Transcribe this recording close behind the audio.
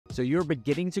So you're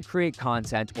beginning to create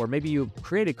content, or maybe you've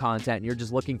created content and you're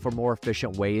just looking for more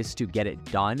efficient ways to get it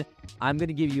done. I'm going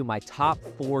to give you my top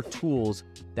 4 tools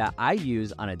that I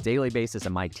use on a daily basis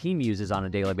and my team uses on a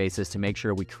daily basis to make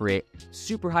sure we create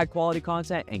super high quality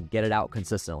content and get it out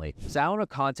consistently. So I own a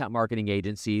content marketing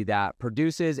agency that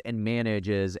produces and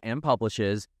manages and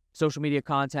publishes social media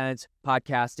content,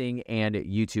 podcasting, and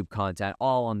YouTube content,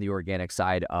 all on the organic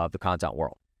side of the content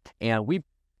world. And we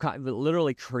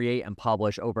literally create and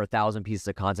publish over 1,000 pieces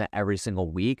of content every single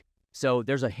week. So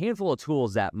there's a handful of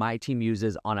tools that my team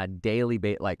uses on a daily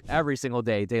like every single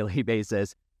day, daily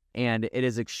basis. And it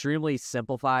is extremely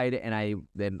simplified. And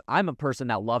I'm a person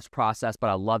that loves process,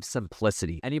 but I love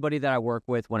simplicity. Anybody that I work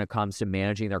with when it comes to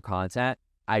managing their content,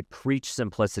 I preach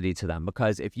simplicity to them,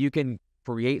 because if you can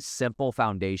create simple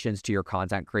foundations to your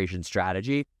content creation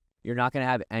strategy, you're not going to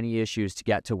have any issues to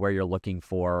get to where you're looking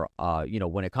for,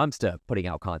 when it comes to putting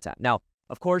out content. Now,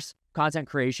 of course, content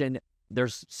creation,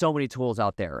 there's so many tools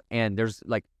out there. And there's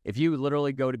if you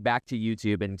literally go back to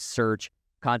YouTube and search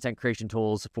content creation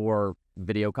tools for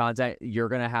video content, you're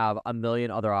going to have a million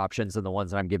other options than the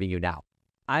ones that I'm giving you now.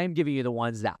 I am giving you the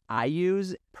ones that I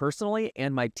use personally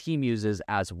and my team uses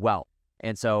as well.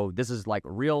 And so this is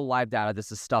real live data.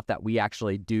 This is stuff that we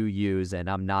actually do use, and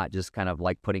I'm not just kind of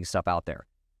putting stuff out there.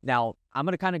 Now, I'm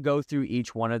going to kind of go through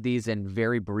each one of these and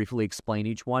very briefly explain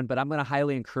each one, but I'm going to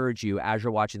highly encourage you, as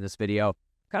you're watching this video,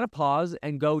 kind of pause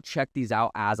and go check these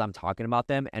out as I'm talking about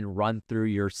them and run through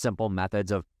your simple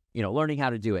methods of, learning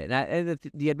how to do it. And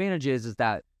the advantage is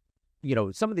that,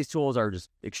 some of these tools are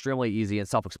just extremely easy and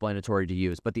self-explanatory to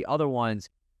use, but the other ones,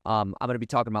 I'm going to be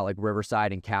talking about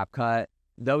Riverside and Capcut.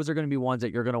 Those are going to be ones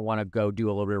that you're going to want to go do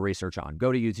a little bit of research on.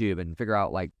 Go to YouTube and figure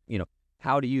out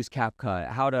how to use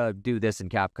Capcut, how to do this in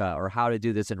Capcut, or how to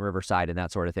do this in Riverside and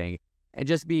that sort of thing. And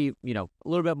just be, a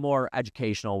little bit more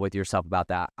educational with yourself about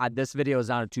that. This video is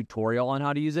not a tutorial on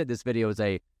how to use it. This video is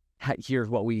here's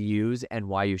what we use and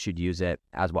why you should use it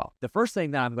as well. The first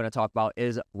thing that I'm going to talk about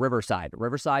is Riverside,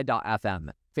 riverside.fm.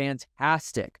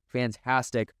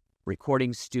 Fantastic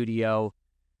recording studio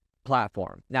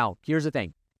platform. Now, here's the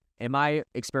thing. In my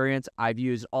experience, I've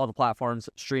used all the platforms: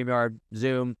 StreamYard,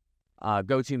 Zoom,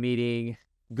 GoToMeeting,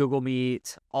 Google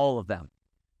Meet, all of them.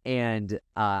 And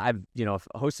I've,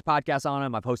 hosted podcasts on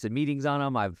them. I've hosted meetings on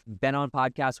them. I've been on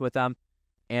podcasts with them.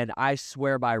 And I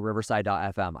swear by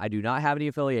Riverside.fm. I do not have any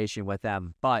affiliation with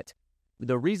them. But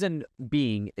the reason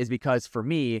being is because for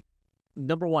me,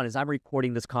 number one is I'm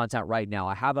recording this content right now.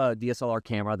 I have a DSLR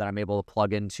camera that I'm able to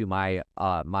plug into my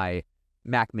my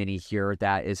Mac Mini here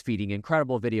that is feeding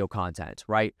incredible video content,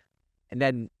 right? And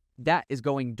then that is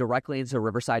going directly into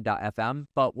Riverside.fm.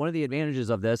 But one of the advantages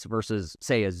of this versus,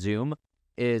 say, a Zoom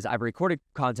is I've recorded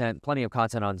plenty of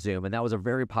content on Zoom, and that was a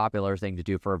very popular thing to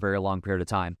do for a very long period of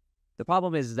time. The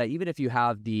problem is that even if you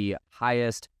have the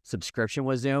highest subscription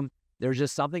with Zoom, there's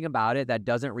just something about it that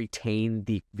doesn't retain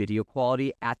the video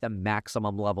quality at the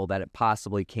maximum level that it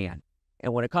possibly can.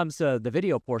 And when it comes to the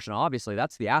video portion, obviously,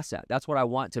 that's the asset. That's what I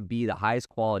want to be the highest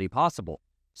quality possible.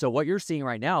 So what you're seeing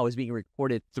right now is being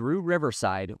recorded through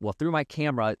Riverside, through my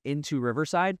camera into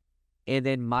Riverside, and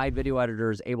then my video editor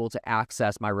is able to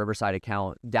access my Riverside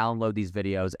account, download these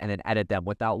videos, and then edit them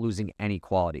without losing any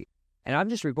quality. And I'm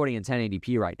just recording in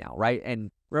 1080p right now, right? And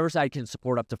Riverside can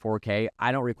support up to 4K.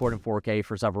 I don't record in 4K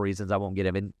for several reasons I won't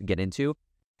get into.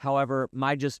 However,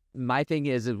 my thing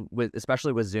is,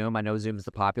 especially with Zoom, I know Zoom is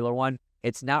the popular one,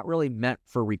 it's not really meant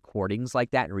for recordings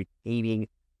like that and retaining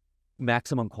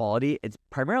maximum quality. It's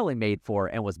primarily made for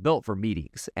and was built for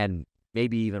meetings and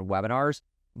maybe even webinars.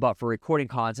 But for recording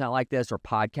content like this or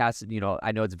podcasts,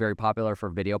 I know it's very popular for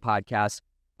video podcasts,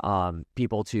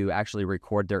 people to actually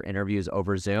record their interviews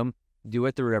over Zoom. Do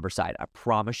it through Riverside. I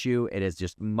promise you, it is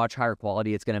just much higher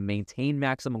quality. It's going to maintain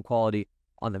maximum quality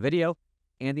on the video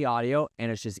and the audio,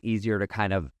 and it's just easier to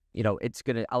kind of, it's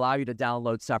going to allow you to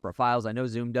download separate files. I know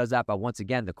Zoom does that, but once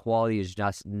again, the quality is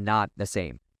just not the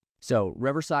same. So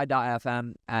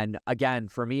Riverside.fm, and again,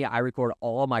 for me, I record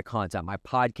all of my content, my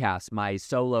podcasts, my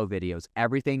solo videos,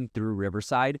 everything through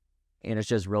Riverside, and it's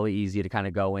just really easy to kind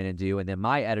of go in and do, and then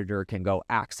my editor can go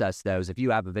access those. If you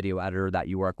have a video editor that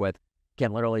you work with,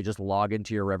 can literally just log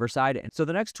into your Riverside. And so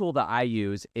the next tool that I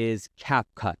use is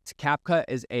Capcut. Capcut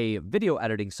is a video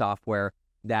editing software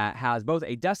that has both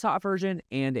a desktop version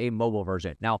and a mobile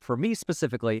version. Now, for me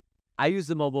specifically, I use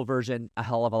the mobile version a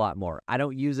hell of a lot more. I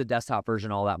don't use the desktop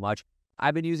version all that much.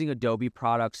 I've been using Adobe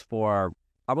products for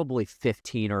probably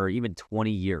 15 or even 20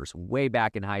 years. Way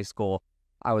back in high school,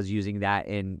 I was using that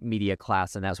in media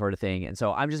class and that sort of thing. And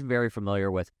so I'm just very familiar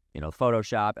with,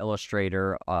 Photoshop,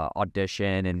 Illustrator,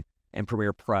 Audition, and and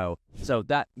Premiere Pro. So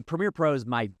that Premiere Pro is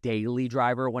my daily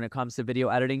driver when it comes to video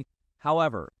editing.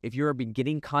 However, if you're a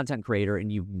beginning content creator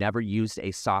and you've never used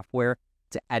a software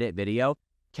to edit video,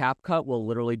 Capcut will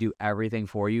literally do everything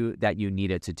for you that you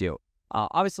need it to do.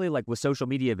 Obviously, like with social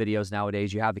media videos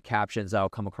nowadays, you have the captions that will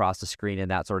come across the screen and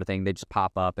that sort of thing. They just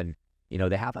pop up and, you know,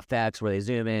 they have effects where they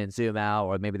zoom in, zoom out,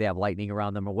 or maybe they have lightning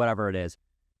around them or whatever it is.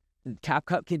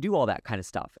 Capcut can do all that kind of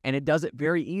stuff, and it does it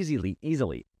very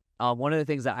easily. One of the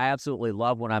things that I absolutely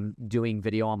love when I'm doing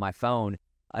video on my phone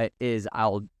is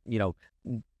I'll, you know,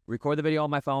 record the video on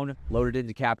my phone, load it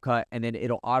into Capcut, and then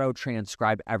it'll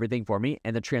auto-transcribe everything for me.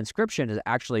 And the transcription is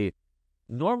actually,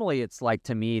 normally it's like,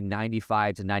 to me,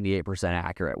 95 to 98%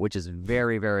 accurate, which is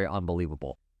very, very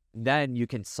unbelievable. Then you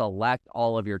can select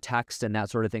all of your text and that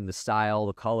sort of thing, the style,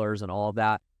 the colors, and all of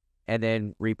that, and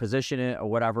then reposition it or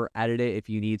whatever, edit it if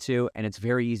you need to, and it's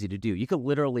very easy to do. You could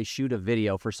literally shoot a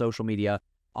video for social media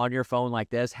on your phone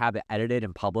like this, have it edited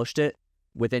and published it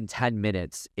within 10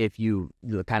 minutes if you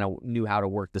kind of knew how to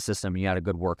work the system and you had a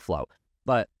good workflow.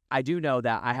 But I do know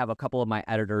that I have a couple of my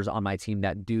editors on my team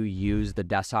that do use the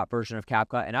desktop version of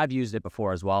Capcut, and I've used it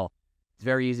before as well. It's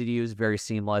very easy to use, very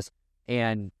seamless,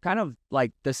 and kind of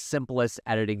like the simplest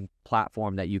editing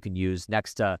platform that you can use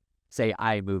next to, say,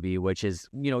 iMovie, which is,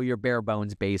 you know, your bare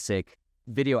bones basic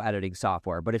video editing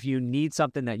software. But if you need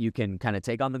something that you can kind of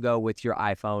take on the go with your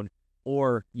iPhone,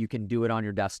 or you can do it on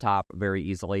your desktop very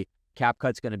easily,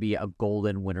 Capcut's going to be a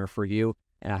golden winner for you,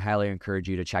 and I highly encourage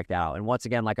you to check that out. And once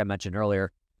again, like I mentioned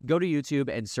earlier, go to YouTube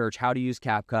and search how to use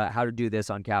Capcut, how to do this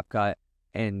on Capcut,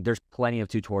 and there's plenty of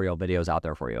tutorial videos out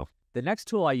there for you. The next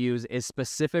tool I use is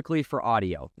specifically for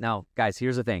audio. Now, guys,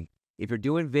 here's the thing. If you're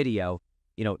doing video,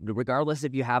 you know, regardless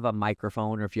if you have a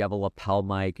microphone or if you have a lapel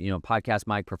mic, you know, podcast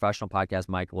mic, professional podcast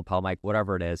mic, lapel mic,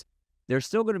 whatever it is, there's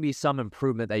still going to be some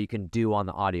improvement that you can do on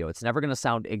the audio. It's never going to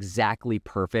sound exactly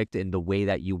perfect in the way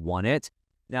that you want it.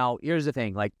 Now, here's the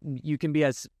thing. Like, you can be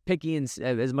as picky and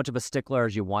as much of a stickler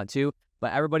as you want to,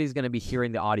 but everybody's going to be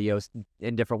hearing the audio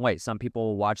in different ways. Some people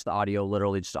will watch the audio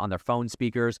literally just on their phone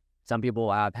speakers. Some people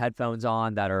will have headphones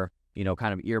on that are, you know,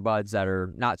 kind of earbuds that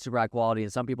are not super high quality.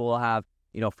 And some people will have,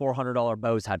 you know, $400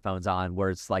 Bose headphones on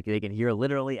where it's like they can hear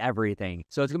literally everything.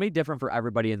 So it's going to be different for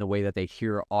everybody in the way that they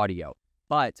hear audio.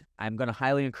 But I'm going to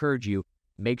highly encourage you,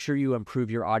 make sure you improve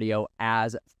your audio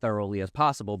as thoroughly as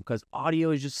possible, because audio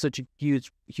is just such a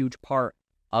huge, huge part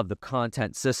of the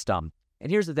content system.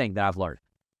 And here's the thing that I've learned.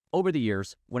 Over the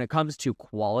years, when it comes to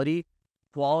quality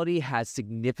has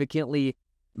significantly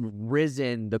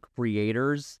risen the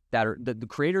creators that are the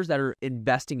creators that are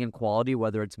investing in quality,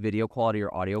 whether it's video quality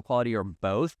or audio quality or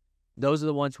both. Those are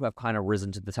the ones who have kind of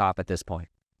risen to the top at this point.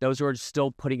 Those who are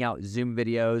still putting out Zoom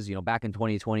videos, you know, back in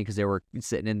 2020 because they were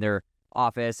sitting in their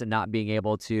office and not being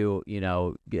able to, you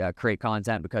know, create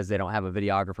content because they don't have a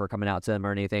videographer coming out to them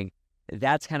or anything.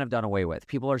 That's kind of done away with.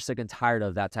 People are sick and tired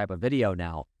of that type of video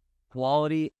now.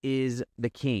 Quality is the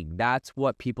king. That's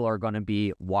what people are going to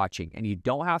be watching. And you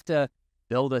don't have to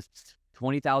build a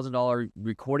 $20,000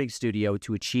 recording studio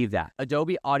to achieve that.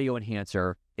 Adobe Audio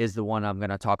Enhancer is the one I'm going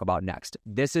to talk about next.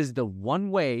 This is the one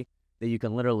way that you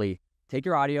can literally take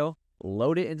your audio,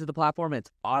 load it into the platform, it's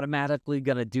automatically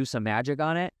going to do some magic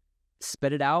on it,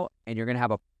 spit it out, and you're going to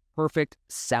have a perfect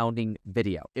sounding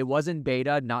video. It was in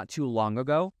beta not too long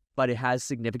ago, but it has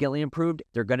significantly improved.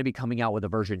 They're going to be coming out with a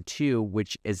version 2,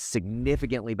 which is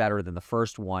significantly better than the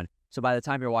first one. So by the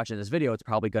time you're watching this video, it's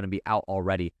probably going to be out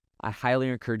already. I highly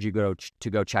encourage you to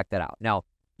go check that out. Now,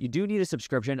 you do need a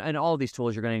subscription, and all of these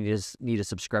tools you're going to need a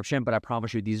subscription, but I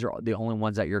promise you these are the only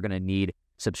ones that you're going to need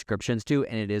subscriptions to,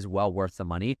 and it is well worth the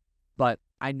money. But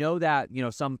I know that, you know,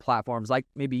 some platforms like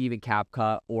maybe even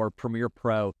CapCut or Premiere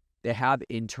Pro, they have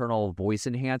internal voice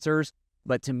enhancers,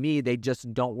 but to me, they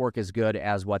just don't work as good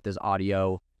as what this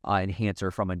audio enhancer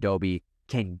from Adobe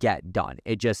can get done.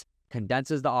 It just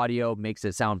condenses the audio, makes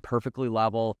it sound perfectly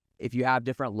level. If you have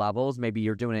different levels, maybe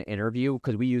you're doing an interview,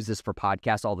 because we use this for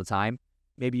podcasts all the time.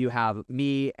 Maybe you have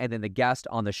me and then the guest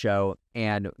on the show,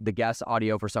 and the guest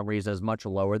audio for some reason is much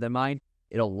lower than mine.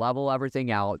 It'll level everything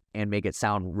out and make it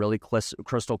sound really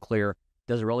crystal clear.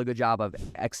 Does a really good job of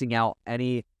Xing out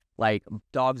any like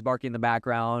dogs barking in the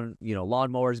background, you know,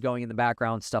 lawnmowers going in the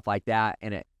background, stuff like that.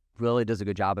 And it really does a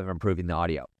good job of improving the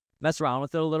audio. Mess around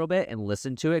with it a little bit and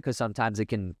listen to it, because sometimes it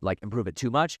can like improve it too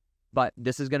much. But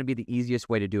this is going to be the easiest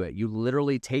way to do it. You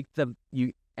literally take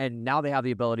and now they have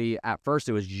the ability. At first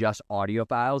it was just audio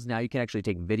files. Now you can actually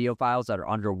take video files that are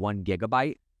under 1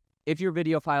 gigabyte. If your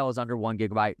video file is under 1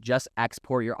 gigabyte, just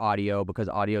export your audio, because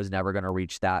audio is never going to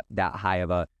reach that high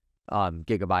of a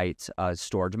gigabyte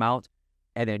storage amount.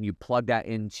 and then you plug that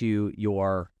into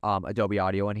your Adobe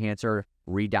Audio Enhancer,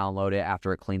 re-download it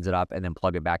after it cleans it up, and then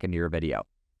plug it back into your video.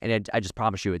 And I just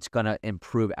promise you, it's going to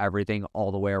improve everything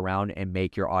all the way around and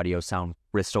make your audio sound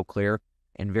crystal clear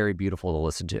and very beautiful to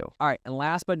listen to. All right, and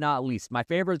last but not least, my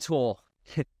favorite tool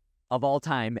of all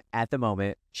time at the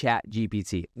moment,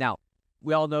 ChatGPT. Now,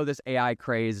 we all know this AI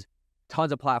craze,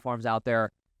 tons of platforms out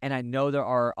there, and I know there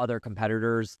are other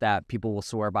competitors that people will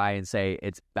swear by and say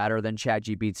it's better than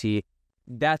ChatGPT.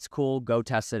 That's cool. Go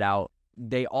test it out.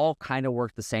 They all kind of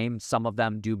work the same. Some of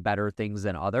them do better things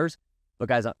than others. But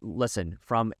guys, listen,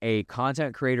 from a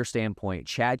content creator standpoint,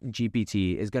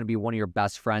 ChatGPT is going to be one of your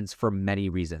best friends for many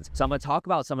reasons. So I'm going to talk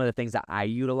about some of the things that I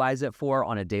utilize it for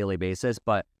on a daily basis.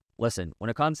 But listen,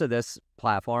 when it comes to this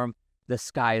platform, the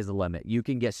sky is the limit. You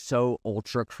can get so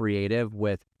ultra creative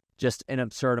with just an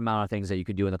absurd amount of things that you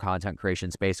can do in the content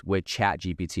creation space with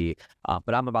ChatGPT.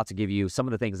 But I'm about to give you some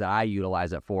of the things that I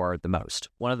utilize it for the most.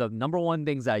 One of the number one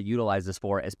things that I utilize this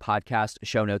for is podcast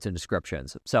show notes and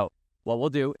descriptions. So what we'll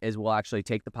do is we'll actually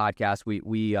take the podcast.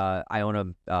 I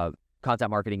own a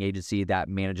content marketing agency that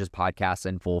manages podcasts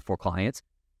in full for clients.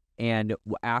 And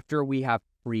after we have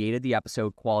created the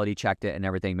episode, quality checked it and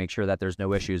everything, make sure that there's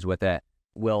no issues with it,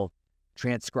 we'll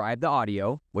transcribe the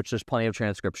audio, which there's plenty of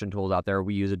transcription tools out there.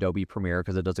 We use Adobe Premiere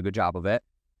because it does a good job of it,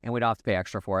 and we don't have to pay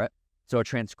extra for it. So it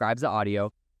transcribes the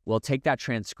audio. We'll take that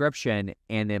transcription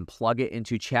and then plug it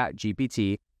into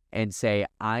ChatGPT and say,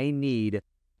 I need...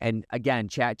 And again,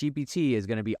 ChatGPT is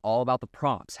going to be all about the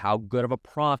prompts. How good of a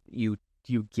prompt you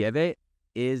give it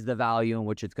is the value in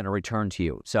which it's going to return to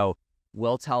you. So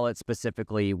we'll tell it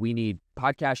specifically, we need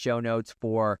podcast show notes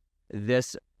for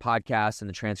this podcast and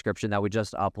the transcription that we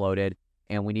just uploaded,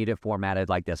 and we need it formatted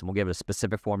like this. And we'll give it a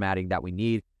specific formatting that we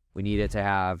need. We need it to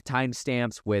have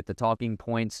timestamps with the talking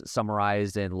points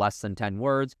summarized in less than 10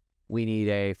 words. We need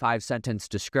a 5-sentence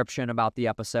description about the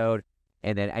episode,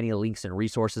 and then any links and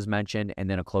resources mentioned, and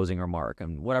then a closing remark,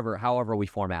 and however we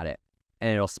format it.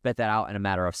 And it'll spit that out in a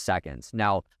matter of seconds.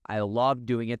 Now, I love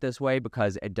doing it this way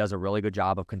because it does a really good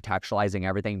job of contextualizing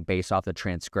everything based off the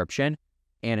transcription.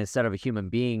 And instead of a human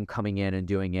being coming in and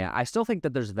doing it, I still think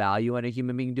that there's value in a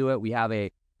human being do it. We have a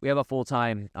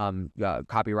full-time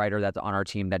copywriter that's on our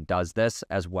team that does this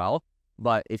as well.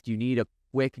 But if you need a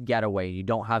quick getaway, you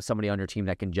don't have somebody on your team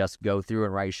that can just go through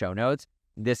and write show notes,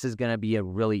 this is going to be a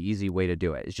really easy way to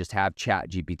do it. Is just have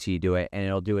ChatGPT do it, and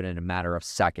it'll do it in a matter of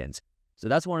seconds. So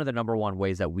that's one of the number one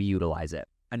ways that we utilize it.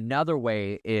 Another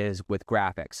way is with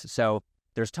graphics. So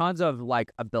there's tons of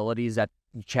abilities that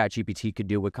ChatGPT could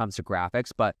do when it comes to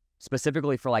graphics, but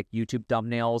specifically for YouTube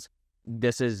thumbnails,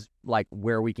 this is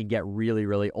where we can get really,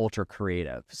 really ultra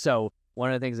creative. So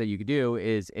one of the things that you could do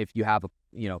is if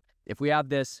we have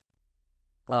this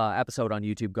episode on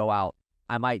YouTube go out,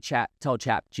 I might tell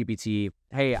ChatGPT,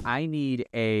 hey, I need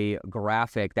a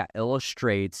graphic that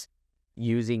illustrates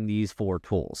using these 4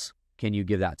 tools. Can you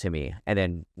give that to me? And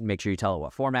then make sure you tell it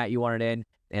what format you want it in,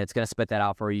 and it's going to spit that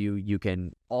out for you. You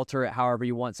can alter it however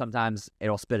you want. Sometimes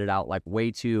it'll spit it out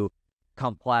way too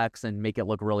complex and make it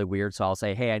look really weird. So I'll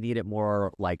say, hey, I need it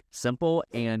more simple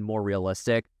and more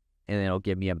realistic, and then it'll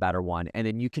give me a better one. And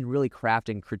then you can really craft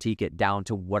and critique it down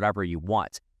to whatever you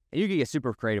want. And you can get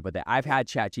super creative with it. I've had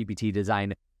ChatGPT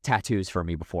design tattoos for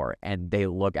me before, and they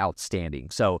look outstanding.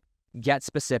 So get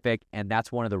specific, and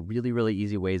that's one of the really, really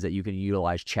easy ways that you can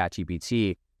utilize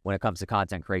ChatGPT when it comes to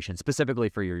content creation, specifically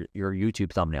for your YouTube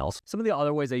thumbnails. Some of the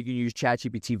other ways that you can use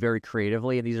ChatGPT very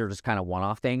creatively, and these are just kind of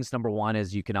one-off things. Number one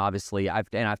is you can obviously, I've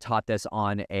taught this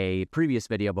on a previous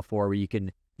video before, where you can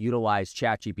utilize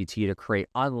ChatGPT to create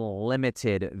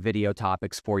unlimited video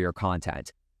topics for your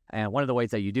content. And one of the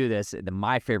ways that you do this,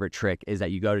 my favorite trick, is that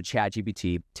you go to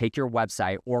ChatGPT, take your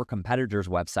website or competitors'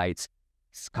 websites,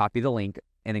 copy the link,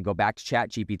 and then go back to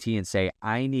ChatGPT and say,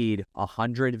 I need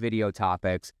 100 video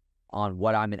topics on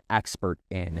what I'm an expert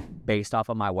in based off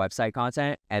of my website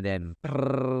content. And then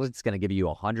it's going to give you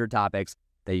 100 topics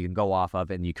that you can go off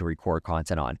of and you can record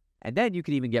content on. And then you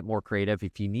can even get more creative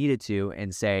if you needed to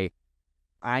and say,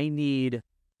 I need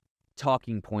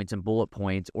talking points and bullet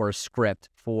points or a script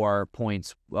for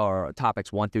points or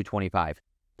topics 1 through 25.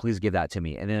 Please give that to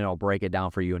me. And then it'll break it down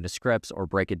for you into scripts or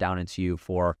break it down into you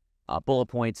for bullet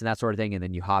points and that sort of thing. And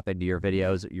then you hop into your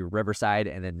videos, your Riverside,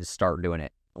 and then just start doing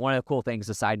it. One of the cool things,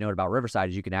 a side note about Riverside,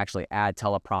 is you can actually add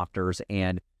teleprompters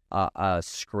and a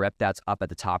script that's up at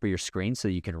the top of your screen so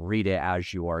you can read it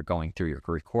as you are going through your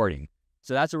recording.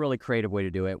 So that's a really creative way to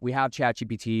do it. We have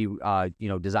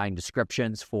ChatGPT, design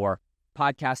descriptions for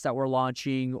podcasts that we're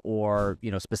launching or,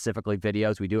 specifically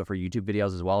videos. We do it for YouTube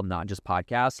videos as well, not just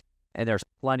podcasts. And there's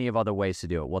plenty of other ways to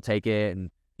do it. We'll take it and,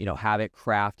 have it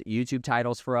craft YouTube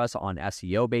titles for us on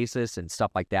SEO basis and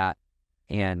stuff like that.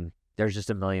 And there's just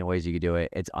a million ways you could do it.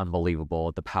 It's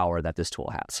unbelievable the power that this tool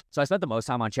has. So I spent the most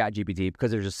time on ChatGPT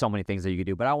because there's just so many things that you could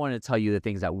do, but I wanted to tell you the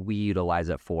things that we utilize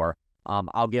it for.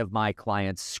 I'll give my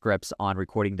clients scripts on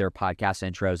recording their podcast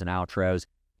intros and outros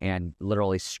and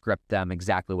literally script them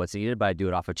exactly what's needed, but I do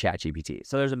it off of ChatGPT.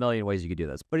 So there's a million ways you could do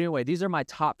this. But anyway, these are my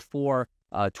top 4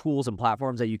 tools and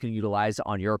platforms that you can utilize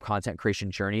on your content creation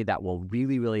journey that will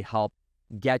really, really help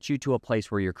get you to a place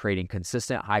where you're creating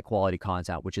consistent, high quality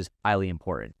content, which is highly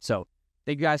important. So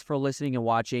thank you guys for listening and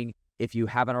watching. If you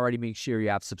haven't already, make sure you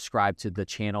have subscribed to the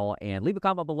channel and leave a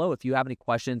comment below if you have any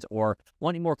questions or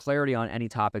want any more clarity on any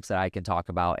topics that I can talk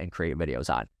about and create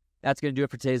videos on. That's going to do it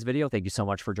for today's video. Thank you so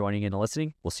much for joining in and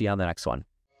listening. We'll see you on the next one.